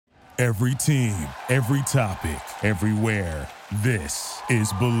Every team, every topic, everywhere. This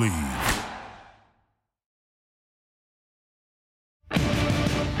is Believe.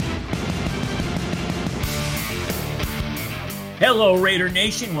 Hello, Raider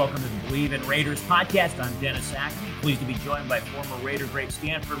Nation. Welcome to the Believe in Raiders podcast. I'm Dennis Ackley. Pleased to be joined by former Raider great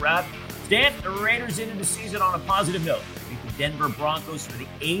Stanford Rob. Stan, the Raiders ended the season on a positive note. They beat the Denver Broncos for the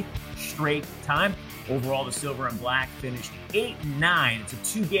 8th straight time. Overall, the Silver and Black finished 8-9. It's a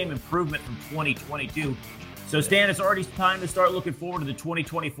 2-game improvement from 2022. So, Stan, it's already time to start looking forward to the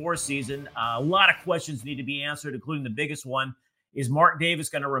 2024 season. A lot of questions need to be answered, including the biggest one. Is Mark Davis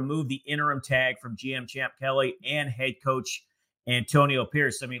going to remove the interim tag from GM Champ Kelly and head coach Antonio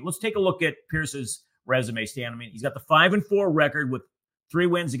Pierce? I mean, let's take a look at Pierce's resume, Stan. I mean, he's got the 5-4 record with 3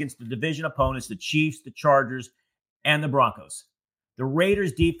 wins against the division opponents, the Chiefs, the Chargers, and the Broncos. The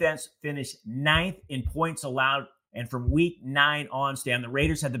Raiders defense finished 9th in points allowed. And from week 9 on, Stan, the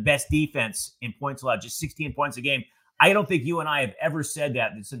Raiders had the best defense in points allowed, just 16 points a game. I don't think you and I have ever said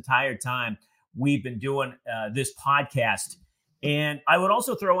that this entire time we've been doing this podcast. And I would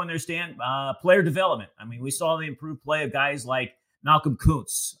also throw in there, Stan, player development. I mean, we saw the improved play of guys like Malcolm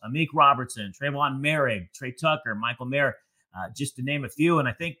Kuntz, Amik Robertson, Trayvon Merrick, Trey Tucker, Michael Mayer, just to name a few. And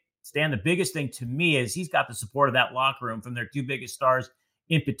I think, Stan, the biggest thing to me is he's got the support of that locker room from their 2 biggest stars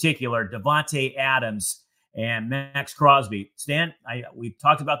in particular, Devontae Adams and Max Crosby. Stan, we've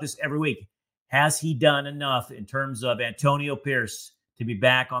talked about this every week. Has he done enough in terms of Antonio Pierce to be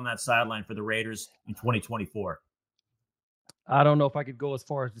back on that sideline for the Raiders in 2024? I don't know if I could go as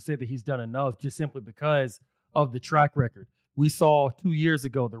far as to say that he's done enough, just simply because of the track record. We saw 2 years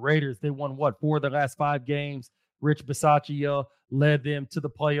ago, the Raiders, they won 4 of their last 5 games. Rich Bisaccia led them to the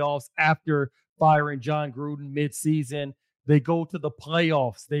playoffs after firing John Gruden midseason. They go to the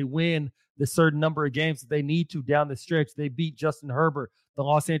playoffs. They win the certain number of games that they need to down the stretch. They beat Justin Herbert, the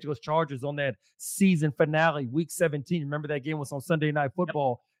Los Angeles Chargers, on that season finale, week 17. Remember that game was on Sunday Night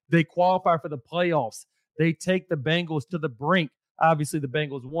Football. Yep. They qualify for the playoffs. They take the Bengals to the brink. Obviously, the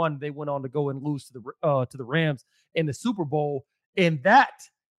Bengals won. They went on to go and lose to the Rams in the Super Bowl. And that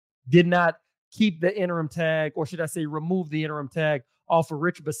did not keep the interim tag, or should I say remove the interim tag off of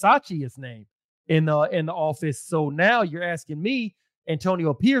Rich Bisaccia's name in the office. So now you're asking me,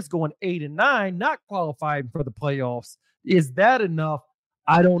 Antonio Pierce going 8-9, not qualifying for the playoffs. Is that enough?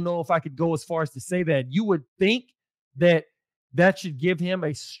 I don't know if I could go as far as to say that. You would think that should give him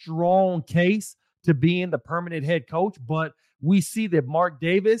a strong case to being the permanent head coach, but we see that Mark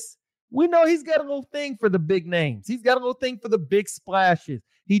Davis, we know he's got a little thing for the big names. He's got a little thing for the big splashes.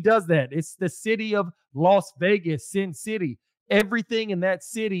 He does that. It's the city of Las Vegas, Sin City. Everything in that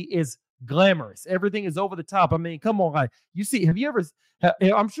city is glamorous. Everything is over the top. I mean, come on, you see,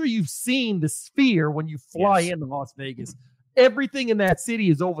 I'm sure you've seen the Sphere when you fly into Las Vegas. Everything in that city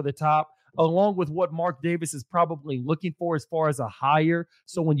is over the top, along with what Mark Davis is probably looking for as far as a hire.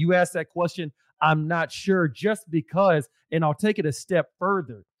 So when you ask that question, I'm not sure, just because, and I'll take it a step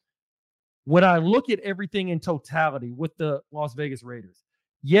further. When I look at everything in totality with the Las Vegas Raiders,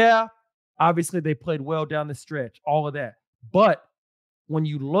 yeah, obviously they played well down the stretch, all of that. But when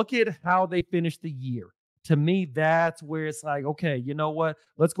you look at how they finished the year, to me, that's where it's like, okay, you know what?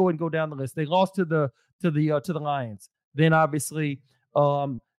 Let's go ahead and go down the list. They lost to the Lions. Then obviously,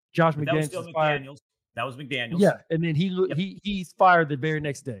 Josh McDaniels was fired. That was McDaniels. Yeah, and then he's fired the very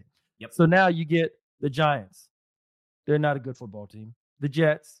next day. Yep. So now you get the Giants. They're not a good football team. The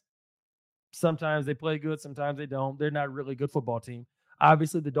Jets, sometimes they play good, sometimes they don't. They're not really a good football team.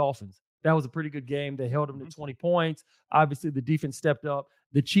 Obviously, the Dolphins. That was a pretty good game. They held them to 20 points. Obviously, the defense stepped up.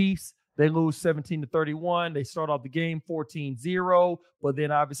 The Chiefs, they lose 17-31. They start off the game 14-0, but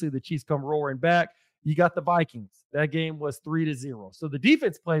then obviously the Chiefs come roaring back. You got the Vikings. That game was 3-0. So the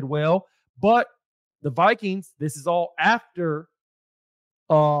defense played well, but the Vikings, this is all after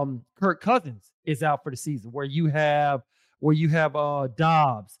Kirk Cousins is out for the season, where you have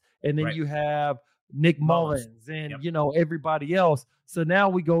Dobbs, and then you have Nick Mullins and everybody else. So now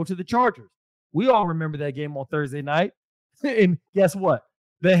we go to the Chargers. We all remember that game on Thursday night. And guess what?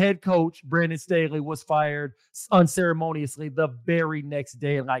 The head coach, Brandon Staley, was fired unceremoniously the very next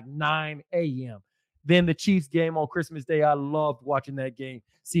day at like 9 a.m. Then the Chiefs game on Christmas Day, I loved watching that game,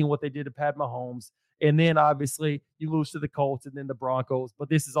 seeing what they did to Pat Mahomes. And then obviously you lose to the Colts and then the Broncos. But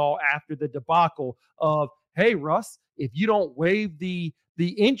this is all after the debacle of, hey, Russ, if you don't waive the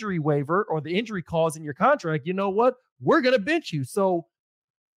injury waiver or the injury clause in your contract, you know what? We're going to bench you. So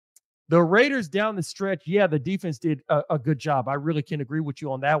the Raiders down the stretch, yeah, the defense did a good job. I really can agree with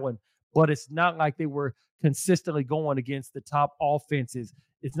you on that one. But it's not like they were consistently going against the top offenses.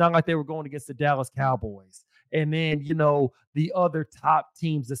 It's not like they were going against the Dallas Cowboys and then, the other top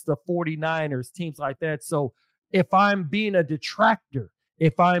teams, it's the 49ers, teams like that. So if I'm being a detractor,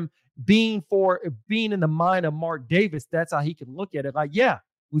 if I'm being in the mind of Mark Davis, that's how he can look at it. Like, yeah,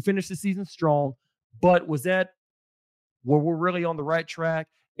 we finished the season strong, but was that where we're really on the right track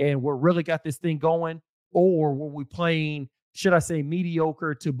and we're really got this thing going? Or were we playing, should I say,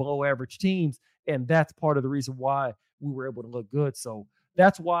 mediocre to below average teams? And that's part of the reason why we were able to look good. So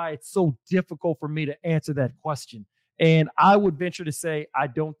that's why it's so difficult for me to answer that question. And I would venture to say I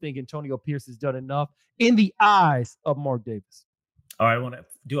don't think Antonio Pierce has done enough in the eyes of Mark Davis. All right, I want to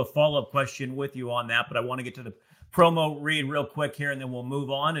do a follow-up question with you on that, but I want to get to the promo read real quick here, and then we'll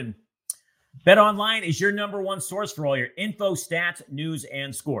move on. And BetOnline is your number one source for all your info, stats, news,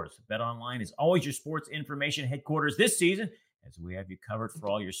 and scores. BetOnline is always your sports information headquarters this season, as we have you covered for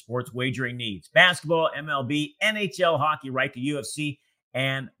all your sports wagering needs. Basketball, MLB, NHL, hockey, right to UFC,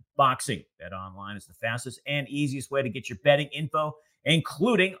 and boxing. BetOnline is the fastest and easiest way to get your betting info,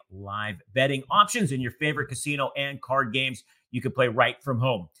 including live betting options in your favorite casino and card games you can play right from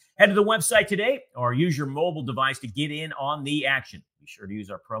home. Head to the website today or use your mobile device to get in on the action. Be sure to use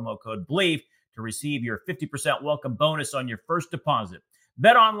our promo code BLEAV to receive your 50% welcome bonus on your first deposit.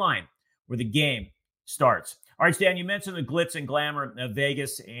 Bet online, where the game starts. All right, Stan, you mentioned the glitz and glamour of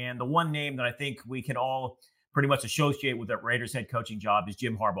Vegas, and the one name that I think we can all pretty much associate with that Raiders head coaching job is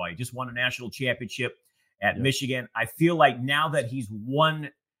Jim Harbaugh. He just won a national championship at Michigan. I feel like now that he's won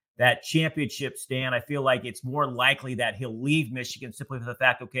that championship, Stan, I feel like it's more likely that he'll leave Michigan simply for the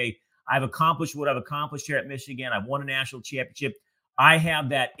fact, okay, I've accomplished what I've accomplished here at Michigan. I've won a national championship. I have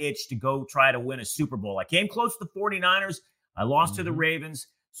that itch to go try to win a Super Bowl. I came close to the 49ers. I lost to the Ravens.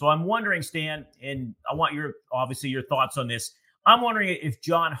 So I'm wondering, Stan, and I want your thoughts on this. I'm wondering if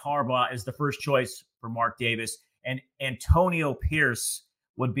John Harbaugh is the first choice for Mark Davis and Antonio Pierce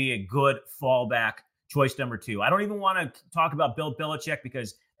would be a good fallback choice number 2. I don't even want to talk about Bill Belichick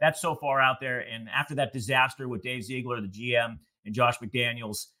because that's so far out there. And after that disaster with Dave Ziegler, the GM, and Josh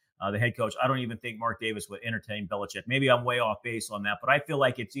McDaniels, the head coach, I don't even think Mark Davis would entertain Belichick. Maybe I'm way off base on that, but I feel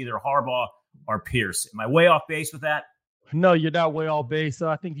like it's either Harbaugh or Pierce. Am I way off base with that? No, you're not way off base. So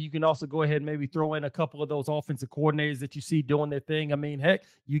I think you can also go ahead and maybe throw in a couple of those offensive coordinators that you see doing their thing. I mean, heck,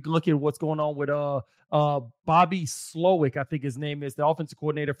 you can look at what's going on with Bobby Slowick, I think his name is, the offensive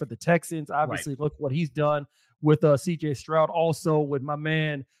coordinator for the Texans. Obviously, Look what he's done with C.J. Stroud. Also with my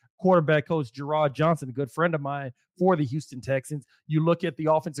man, quarterback coach Gerard Johnson, a good friend of mine for the Houston Texans. You look at the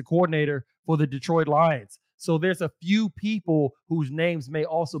offensive coordinator for the Detroit Lions. So there's a few people whose names may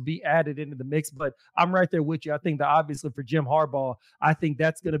also be added into the mix, but I'm right there with you. I think that obviously for Jim Harbaugh, I think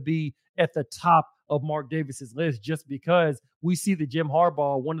that's going to be at the top of Mark Davis's list just because we see that Jim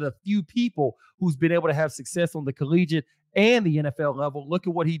Harbaugh, one of the few people who's been able to have success on the collegiate and the NFL level. Look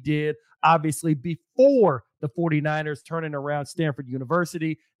at what he did, obviously, before the 49ers, turning around Stanford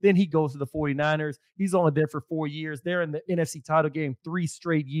University. Then he goes to the 49ers. He's only there for 4 years. They're in the NFC title game 3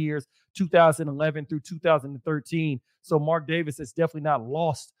 straight years, 2011 through 2013. So Mark Davis has definitely not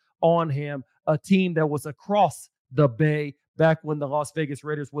lost on him, a team that was across the bay back when the Las Vegas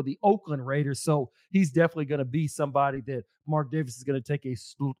Raiders were the Oakland Raiders. So he's definitely going to be somebody that Mark Davis is going to take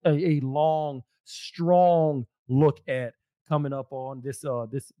a long, strong look at coming up on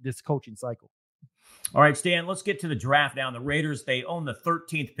this coaching cycle. All right, Stan, let's get to the draft now. The Raiders, they own the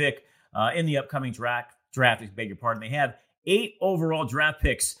 13th pick in the upcoming draft. I beg your pardon. They have 8 overall draft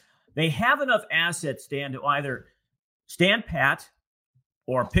picks. They have enough assets, Stan, to either stand pat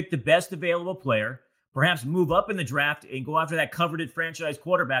or pick the best available player, perhaps move up in the draft and go after that coveted franchise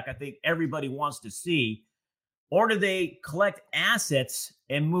quarterback I think everybody wants to see. Or do they collect assets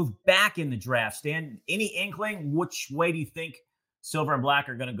and move back in the draft? Stan, any inkling which way do you think Silver and Black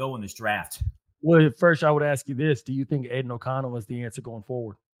are going to go in this draft? Well, first I would ask you this. Do you think Aiden O'Connell is the answer going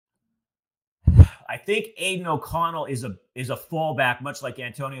forward? I think Aiden O'Connell is a fallback, much like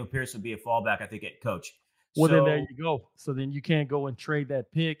Antonio Pierce would be a fallback, I think, at coach. Well, then there you go. So then you can't go and trade that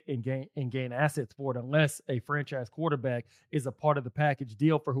pick and gain assets for it unless a franchise quarterback is a part of the package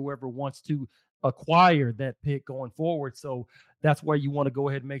deal for whoever wants to acquire that pick going forward. So that's why you want to go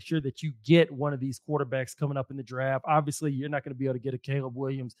ahead and make sure that you get one of these quarterbacks coming up in the draft. Obviously, you're not going to be able to get a Caleb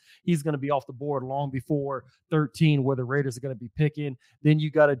Williams. He's going to be off the board long before 13, where the Raiders are going to be picking. Then you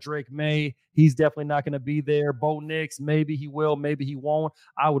got a Drake May. He's definitely not going to be there. Bo Nix, maybe he will, maybe he won't.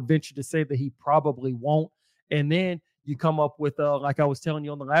 I would venture to say that he probably won't. And then you come up with, like I was telling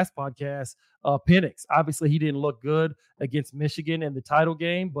you on the last podcast, Penix. Obviously, he didn't look good against Michigan in the title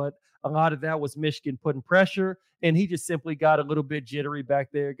game, but a lot of that was Michigan putting pressure, and he just simply got a little bit jittery back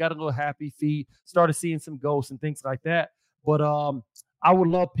there, got a little happy feet, started seeing some ghosts and things like that. But I would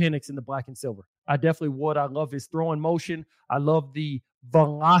love Penix in the black and silver. I definitely would. I love his throwing motion. I love the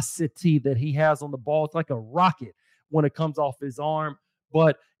velocity that he has on the ball. It's like a rocket when it comes off his arm.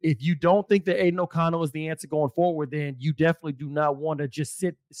 But if you don't think that Aiden O'Connell is the answer going forward, then you definitely do not want to just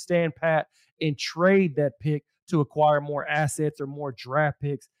stand pat and trade that pick to acquire more assets or more draft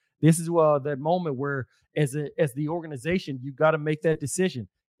picks. This is that moment where, as the organization, you got to make that decision.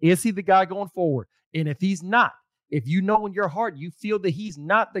 Is he the guy going forward? And if he's not, if you know in your heart you feel that he's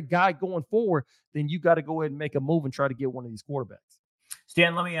not the guy going forward, then you got to go ahead and make a move and try to get one of these quarterbacks.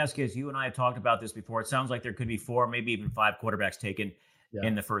 Stan, let me ask you, as you and I have talked about this before, it sounds like there could be 4, maybe even 5 quarterbacks taken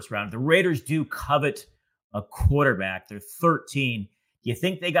in the first round. The Raiders do covet a quarterback. They're 13. Do you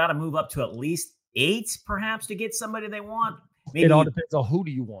think they got to move up to at least 8, perhaps, to get somebody they want? Maybe. It all depends on who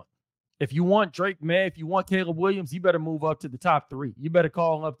do you want. If you want Drake May, if you want Caleb Williams, you better move up to the top 3. You better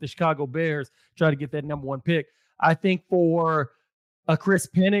call up the Chicago Bears, try to get that number 1 pick. I think for a Chris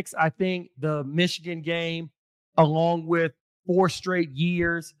Penix, I think the Michigan game, along with 4 straight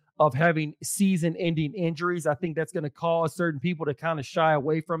years of having season-ending injuries, I think that's going to cause certain people to kind of shy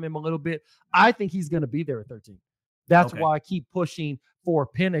away from him a little bit. I think he's going to be there at 13. That's why I keep pushing for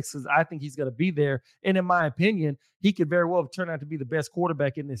Penix, because I think he's going to be there. And in my opinion, he could very well turn out to be the best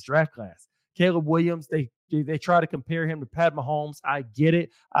quarterback in this draft class. Caleb Williams, they try to compare him to Pat Mahomes. I get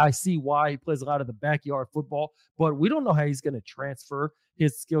it. I see why he plays a lot of the backyard football, but we don't know how he's going to transfer.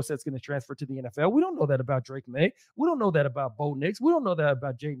 His skill set's going to transfer to the NFL. We don't know that about Drake May. We don't know that about Bo Nix. We don't know that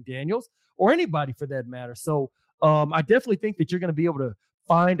about Jaden Daniels or anybody for that matter. So I definitely think that you're going to be able to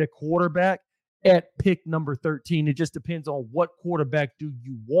find a quarterback at pick number 13. It just depends on what quarterback do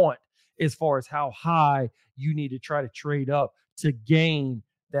you want as far as how high you need to try to trade up to gain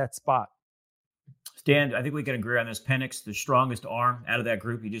that spot. Stan, I think we can agree on this. Penix, the strongest arm out of that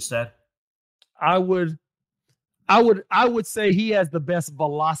group you just said? I would say he has the best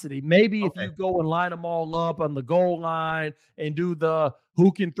velocity. Maybe if you go and line them all up on the goal line and do the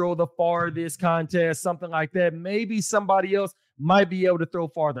who can throw the farthest contest, something like that, maybe somebody else might be able to throw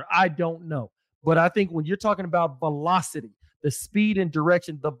farther. I don't know. But I think when you're talking about velocity, the speed and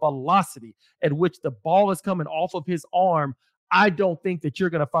direction, the velocity at which the ball is coming off of his arm, I don't think that you're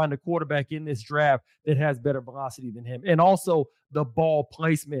going to find a quarterback in this draft that has better velocity than him. And also the ball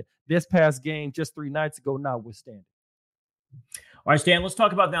placement this past game just 3 nights ago notwithstanding. All right, Stan, let's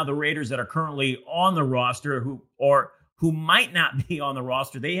talk about now the Raiders that are currently on the roster who might not be on the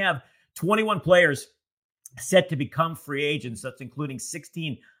roster. They have 21 players set to become free agents. That's including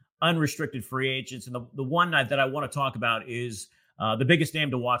 16 unrestricted free agents. And the one that I want to talk about is the biggest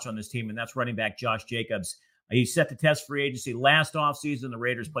name to watch on this team, and that's running back Josh Jacobs. He's set to test free agency last offseason. The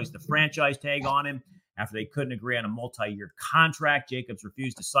Raiders placed the franchise tag on him after they couldn't agree on a multi-year contract. Jacobs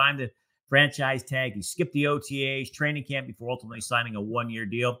refused to sign the franchise tag. He skipped the OTAs, training camp, before ultimately signing a 1-year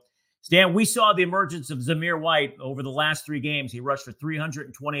deal. Stan, we saw the emergence of Zamir White over the last 3 games. He rushed for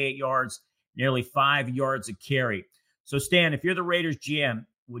 328 yards, nearly 5 yards a carry. So, Stan, if you're the Raiders GM,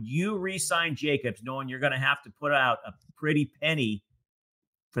 would you re-sign Jacobs knowing you're going to have to put out a pretty penny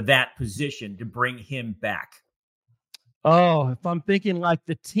for that position to bring him back? Oh, if I'm thinking like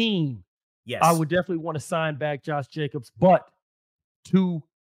the team, yes, I would definitely want to sign back Josh Jacobs. But to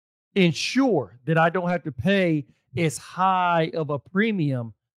ensure that I don't have to pay as high of a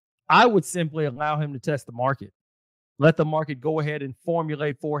premium, I would simply allow him to test the market. Let the market go ahead and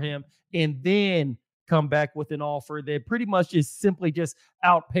formulate for him, and then come back with an offer that pretty much just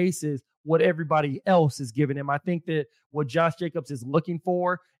outpaces what everybody else is giving him. I think that what Josh Jacobs is looking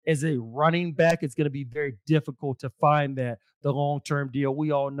for as a running back, it's going to be very difficult to find the long-term deal.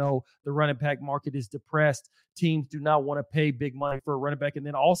 We all know the running back market is depressed. Teams do not want to pay big money for a running back. And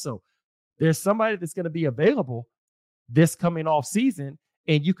then also, there's somebody that's going to be available this coming off season,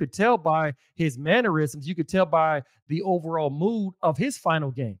 and you could tell by his mannerisms, you could tell by the overall mood of his final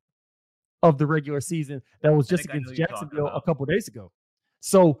game of the regular season that was just against Jacksonville a couple of days ago.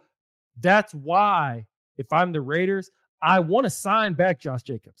 So that's why, if I'm the Raiders, I want to sign back Josh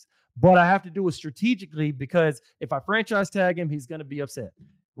Jacobs, but I have to do it strategically, because if I franchise tag him, he's going to be upset.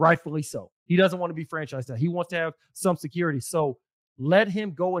 Rightfully so. He doesn't want to be franchise tag. He wants to have some security. So let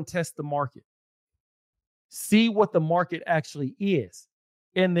him go and test the market. See what the market actually is,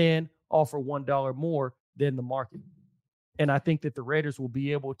 and then offer $1 more than the market. And I think that the Raiders will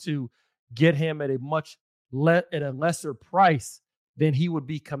be able to get him at a lesser price than he would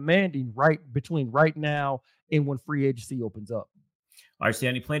be commanding between right now and when free agency opens up. All right,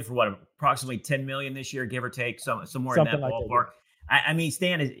 Stan, he played for approximately $10 million this year, give or take, somewhere in that ballpark. I mean,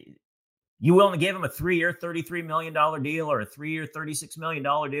 Stan, you willing to give him a 3-year, $33 million deal or a 3-year, $36 million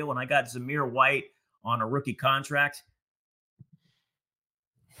deal when I got Zamir White on a rookie contract?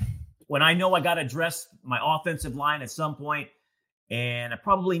 when I know I got to address my offensive line at some point, and I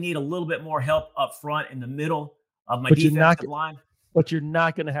probably need a little bit more help up front in the middle of my defensive line. But you're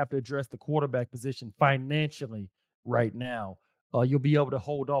not going to have to address the quarterback position financially right now. You'll be able to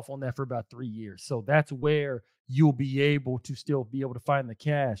hold off on that for about 3 years. So that's where you'll be able to still be able to find the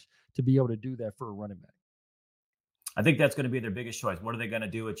cash to be able to do that for a running back. I think that's going to be their biggest choice. What are they going to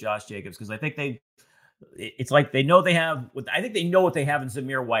do with Josh Jacobs? Because I think it's like they know they have. I think they know what they have in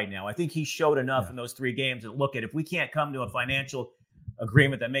Zamir White now. I think he showed enough in those 3 games to look at if we can't come to a financial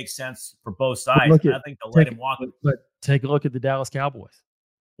agreement that makes sense for both sides, I think they'll let him walk. But take a look at the Dallas Cowboys.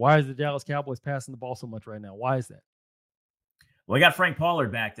 Why is the Dallas Cowboys passing the ball so much right now? Why is that? Well, we got Frank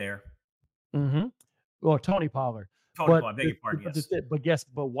Pollard back there. Mm-hmm. Well, Tony Pollard. Pollard, beg your pardon, yes.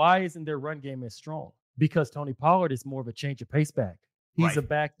 But why isn't their run game as strong? Because Tony Pollard is more of a change of pace back. He's a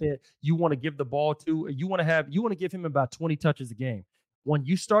back that you want to give the ball to. You want to give him about 20 touches a game. When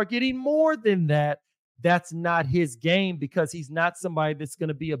you start getting more than that, that's not his game, because he's not somebody that's going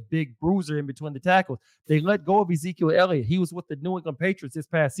to be a big bruiser in between the tackles. They let go of Ezekiel Elliott. He was with the New England Patriots this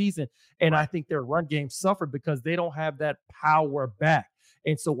past season, and I think their run game suffered because they don't have that power back.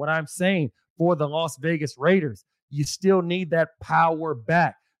 And so what I'm saying for the Las Vegas Raiders, you still need that power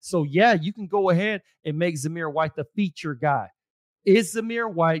back. So, yeah, you can go ahead and make Zamir White the feature guy. Is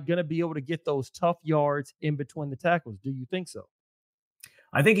Zamir White going to be able to get those tough yards in between the tackles? Do you think so?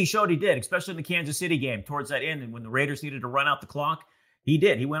 I think he showed he did, especially in the Kansas City game towards that end. And when the Raiders needed to run out the clock, he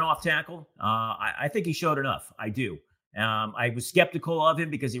did. He went off tackle. I think he showed enough. I do. I was skeptical of him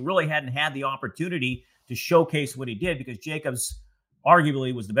because he really hadn't had the opportunity to showcase what he did, because Jacobs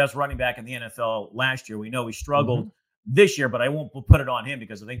arguably was the best running back in the NFL last year. We know he struggled this year, but I won't put it on him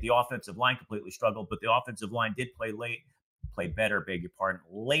because I think the offensive line completely struggled. But the offensive line did play better, beg your pardon,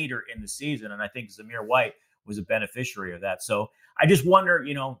 later in the season. And I think Zamir White was a beneficiary of that. So I just wonder,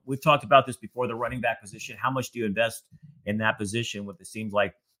 we've talked about this before, the running back position. How much do you invest in that position when it seems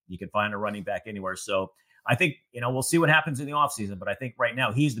like you can find a running back anywhere? So I think, we'll see what happens in the offseason. But I think right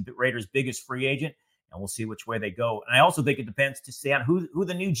now he's the Raiders' biggest free agent, and we'll see which way they go. And I also think it depends to stay on who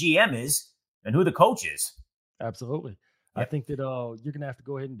the new GM is and who the coach is. Absolutely. Yep. I think that you're going to have to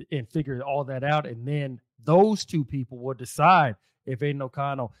go ahead and figure all that out. And then those two people will decide if Aiden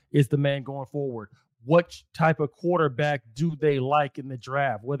O'Connell is the man going forward. What type of quarterback do they like in the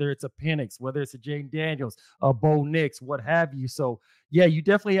draft, whether it's a Penix, whether it's a Jane Daniels, a Bo Nix, what have you. So, yeah, you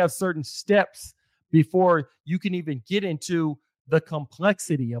definitely have certain steps before you can even get into the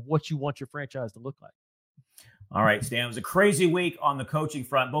complexity of what you want your franchise to look like. All right, Stan, it was a crazy week on the coaching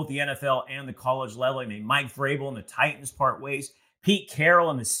front, both the NFL and the college level. I mean, Mike Vrabel and the Titans part ways. Pete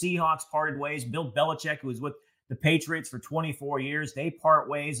Carroll and the Seahawks parted ways. Bill Belichick, who was with the Patriots for 24 years, they part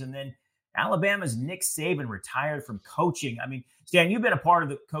ways. And then Alabama's Nick Saban retired from coaching. I mean, Stan, you've been a part of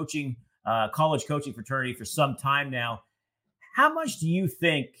the coaching, college coaching fraternity for some time now. How much do you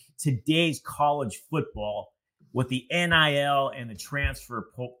think today's college football, with the NIL and the transfer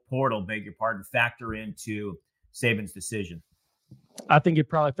portal, beg your pardon, factor into Saban's decision? I think it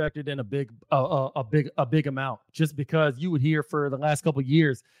probably factored in a big amount, just because you would hear for the last couple of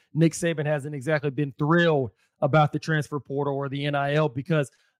years, Nick Saban hasn't exactly been thrilled about the transfer portal or the NIL, because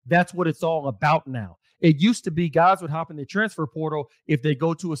that's what it's all about now. It used to be guys would hop in the transfer portal if they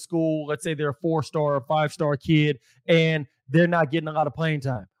go to a school, let's say they're a 4-star or 5-star kid, and they're not getting a lot of playing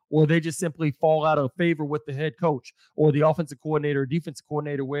time, or they just simply fall out of favor with the head coach or the offensive coordinator or defensive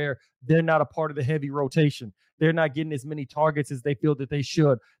coordinator, where they're not a part of the heavy rotation. They're not getting as many targets as they feel that they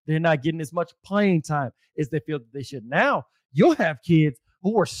should. They're not getting as much playing time as they feel that they should. Now you'll have kids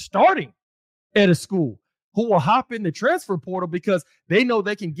who are starting at a school who will hop in the transfer portal because they know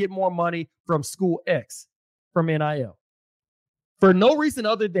they can get more money from school X, from NIL. For no reason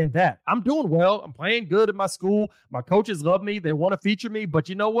other than that. I'm doing well. I'm playing good at my school. My coaches love me. They want to feature me. But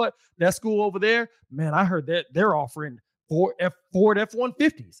you know what? That school over there, man, I heard that they're offering Ford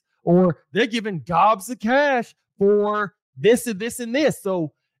F-150s, or they're giving gobs of cash for this and this and this.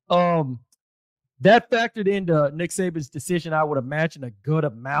 So that factored into Nick Saban's decision, I would imagine, a good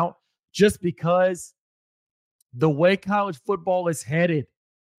amount, just because the way college football is headed,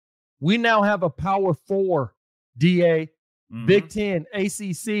 we now have a Power 4, DA, Big 10,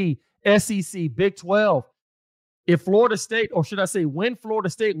 ACC, SEC, Big 12. If Florida State, or should I say when Florida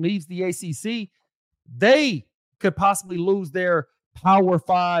State leaves the ACC, they could possibly lose their Power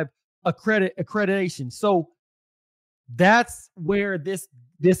 5 accreditation. So that's where this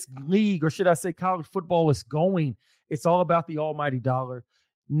league, or should I say college football, is going. It's all about the almighty dollar.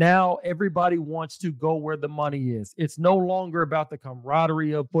 Now everybody wants to go where the money is. It's no longer about the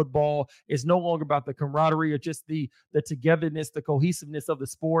camaraderie of football. It's no longer about the camaraderie or just the togetherness, the cohesiveness of the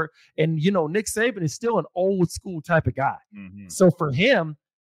sport. And, Nick Saban is still an old school type of guy. Mm-hmm. So for him,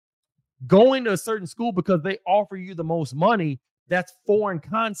 going to a certain school because they offer you the most money, that's foreign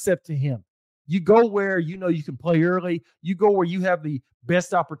concept to him. You go where you can play early. You go where you have the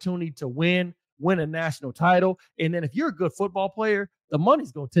best opportunity to win a national title. And then if you're a good football player, the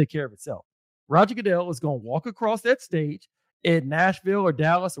money's going to take care of itself. Roger Goodell is going to walk across that stage in Nashville or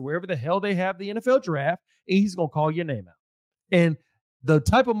Dallas or wherever the hell they have the NFL draft, and he's going to call your name out. And the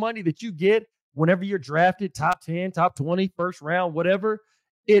type of money that you get whenever you're drafted, top 10, top 20, first round, whatever,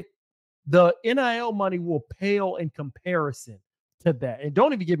 the NIL money will pale in comparison to that. And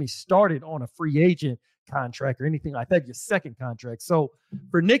don't even get me started on a free agent contract or anything like that, your second contract. So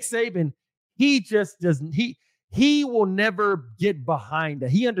for Nick Saban, he just doesn't, he will never get behind that.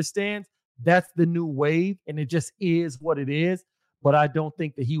 He understands that's the new wave and it just is what it is. But I don't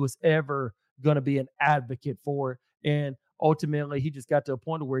think that he was ever going to be an advocate for it. And ultimately, he just got to a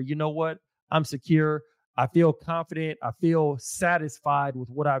point where, you know what? I'm secure. I feel confident. I feel satisfied with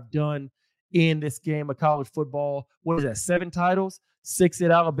what I've done in this game of college football. What is that? 7 titles, 6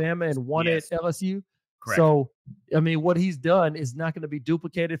 at Alabama and 1 at LSU. Correct. So, I mean, what he's done is not going to be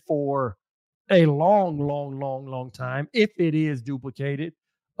duplicated for a long time, if it is duplicated.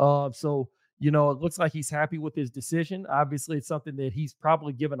 So, it looks like he's happy with his decision. Obviously, it's something that he's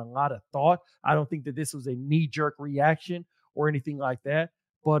probably given a lot of thought. I don't think that this was a knee-jerk reaction or anything like that.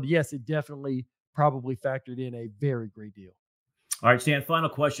 But yes, it definitely probably factored in a very great deal. All right, Stan, final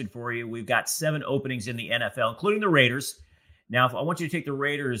question for you. We've got 7 openings in the NFL, including the Raiders. Now, if I want you to take the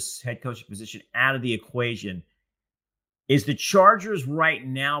Raiders head coaching position out of the equation, is the Chargers right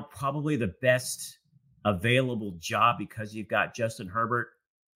now probably the best available job because you've got Justin Herbert?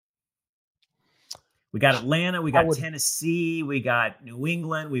 We got Atlanta, we got Tennessee, we got New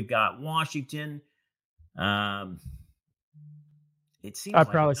England, we've got Washington. It seems I'd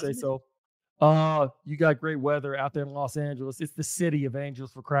probably say so. You got great weather out there in Los Angeles. It's the city of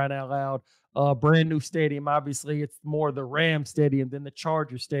angels, for crying out loud. Brand new stadium. Obviously, it's more the Ram Stadium than the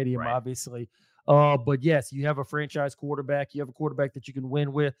Charger Stadium, right. Obviously. But yes, you have a franchise quarterback. You have a quarterback that you can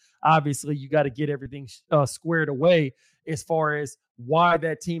win with. Obviously, you got to get everything squared away as far as why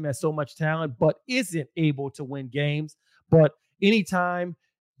that team has so much talent but isn't able to win games. But anytime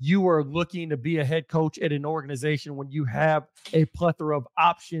you are looking to be a head coach at an organization when you have a plethora of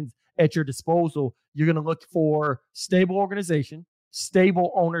options at your disposal, you're going to look for stable organization,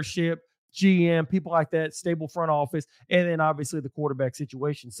 stable ownership, GM, people like that, stable front office, and then obviously the quarterback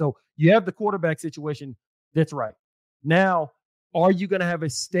situation. So you have the quarterback situation. That's right. Now, are you going to have a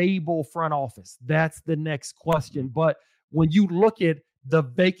stable front office? That's the next question. But when you look at the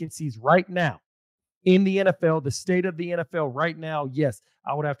vacancies right now in the NFL, the state of the NFL right now, yes,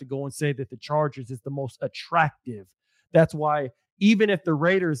 I would have to go and say that the Chargers is the most attractive. That's why even if the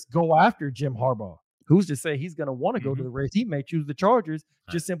Raiders go after Jim Harbaugh, who's to say he's going to want to go to the Raiders? He may choose the Chargers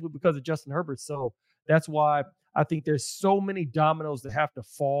just simply because of Justin Herbert. So that's why I think there's so many dominoes that have to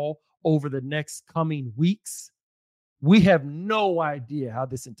fall over the next coming weeks. We have no idea how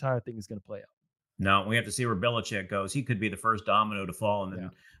this entire thing is going to play out. No, we have to see where Belichick goes. He could be the first domino to fall, and then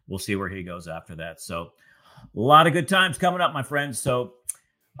we'll see where he goes after that. So a lot of good times coming up, my friends. So,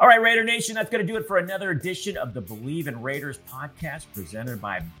 all right, Raider Nation, that's going to do it for another edition of the Believe in Raiders podcast presented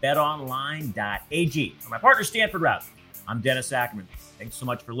by betonline.ag. For my partner, Stanford Route, I'm Dennis Ackerman. Thanks so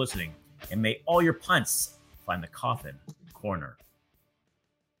much for listening, and may all your punts find the coffin corner.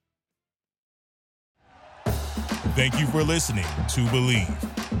 Thank you for listening to Believe.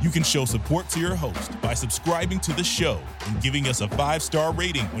 You can show support to your host by subscribing to the show and giving us a 5-star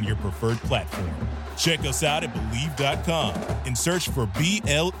rating on your preferred platform. Check us out at Believe.com and search for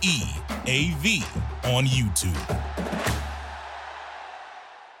BLEAV on YouTube.